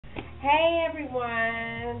Hey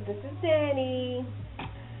everyone, this is Danny,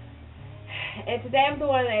 and today I'm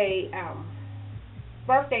doing a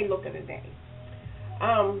birthday look of the day.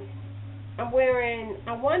 Um, I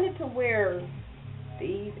wanted to wear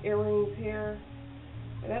these earrings here,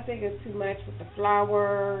 but I think it's too much with the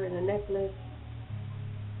flower and the necklace.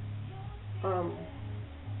 Um,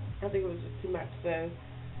 I think it was just too much, so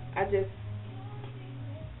I just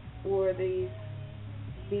wore these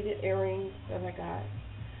beaded earrings that I got,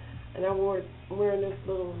 and I'm wearing this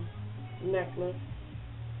little necklace,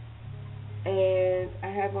 and I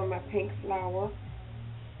have on my pink flower.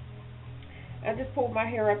 I just pulled my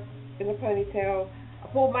hair up in a ponytail. I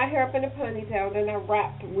pulled my hair up in a ponytail, then I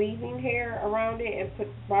wrapped weaving hair around it and put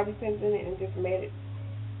bobby pins in it and just made it,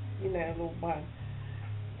 a little bun.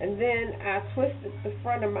 And then I twisted the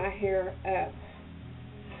front of my hair up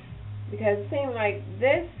because it seemed like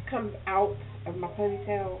this comes out of my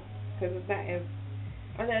ponytail because it's not as,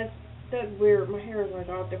 I know that's weird. My hair is like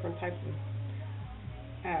all different types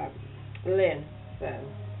of length. So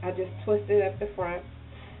I just twisted up the front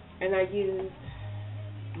and I used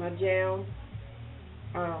my gel.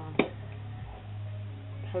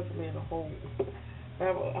 Hopefully it'll hold. But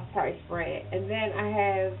I'll probably spray it. And then I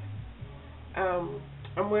have,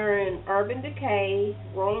 I'm wearing Urban Decay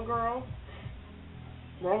Roller Girl.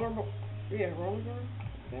 Roller Girl. Is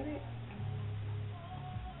that it?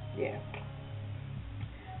 Yeah.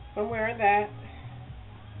 So I'm wearing that.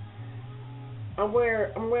 I'm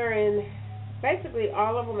wearing basically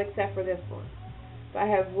all of them except for this one. So I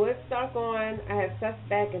have Woodstock on, I have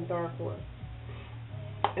Suspect, and Dark Horse.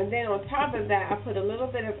 And then on top of that, I put a little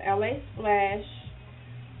bit of LA Splash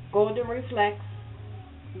Golden Reflex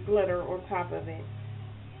glitter on top of it.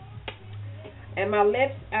 And my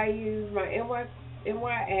lips, I use my NYX.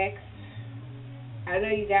 I know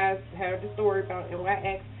you guys heard the story about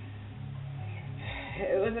NYX.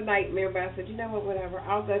 It was a nightmare, but I said, you know what, whatever.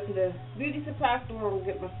 I'll go to the beauty supply store and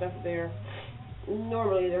get my stuff there.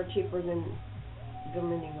 Normally, they're cheaper than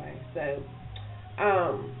them anyway. So,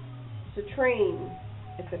 Citrine,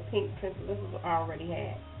 it's a pink pencil. This is what I already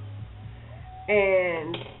had.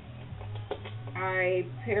 And I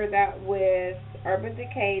paired that with Urban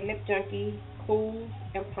Decay Lip Junkie Cools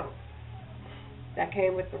and Pumps. That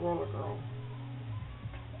came with the Roller Girl.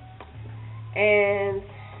 And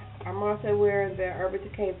I'm also wearing the Urban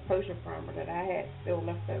Decay Potion Primer that I had still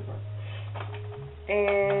left over.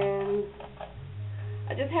 And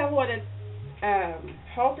I just have one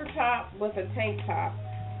halter top with a tank top,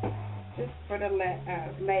 just for the layer.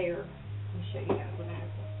 Let me show you guys what I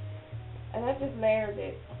have. And I just layered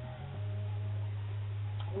it.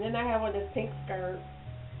 And then I have on this pink skirt.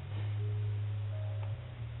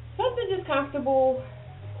 Something just comfortable,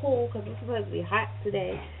 cool, because it's supposed to be hot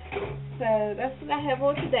today. So that's what I have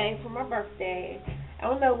on today for my birthday. I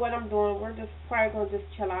don't know what I'm doing. We're just probably going to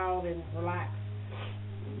just chill out and relax.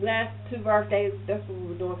 Last two birthdays, that's what we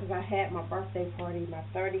were doing, because I had my birthday party, my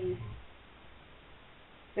 35th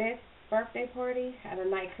birthday party at a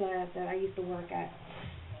nightclub that I used to work at.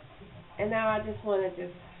 And now I just want to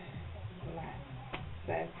just relax.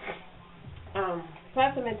 So,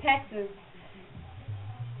 plus I'm in Texas,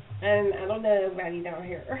 and I don't know nobody down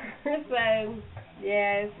here. So,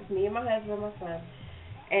 yeah, it's just me and my husband and my son.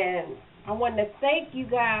 And I want to thank you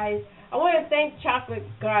guys. I want to thank Chocolate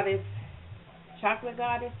Goddess.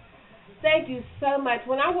 Thank you so much.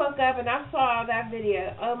 When I woke up and I saw that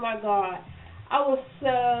video, oh my God, I was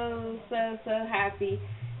so happy.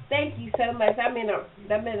 Thank you so much. That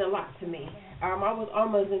meant a lot to me. I was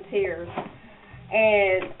almost in tears,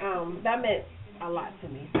 and that meant a lot to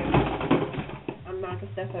me. So I'm knocking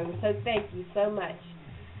stuff over. So thank you so much.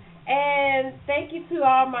 And thank you to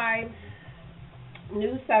all my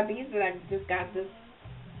new subbies that I just got this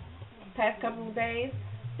past couple of days.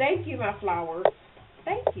 Thank you, my flowers.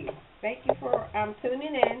 Thank you. Thank you for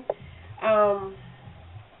tuning in.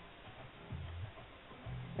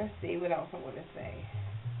 Let's see what else I want to say.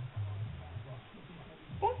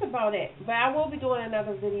 That's about it. But I will be doing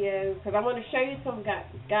another video because I want to show you some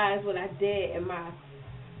guys what I did in my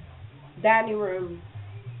dining room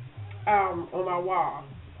on my wall.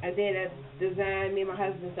 I did a design, me and my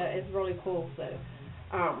husband, so it's really cool. So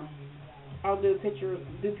I'll do pictures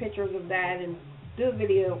of that and do a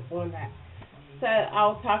video on that. So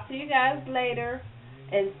I'll talk to you guys later,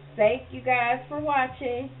 and thank you guys for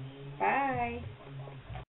watching. Bye.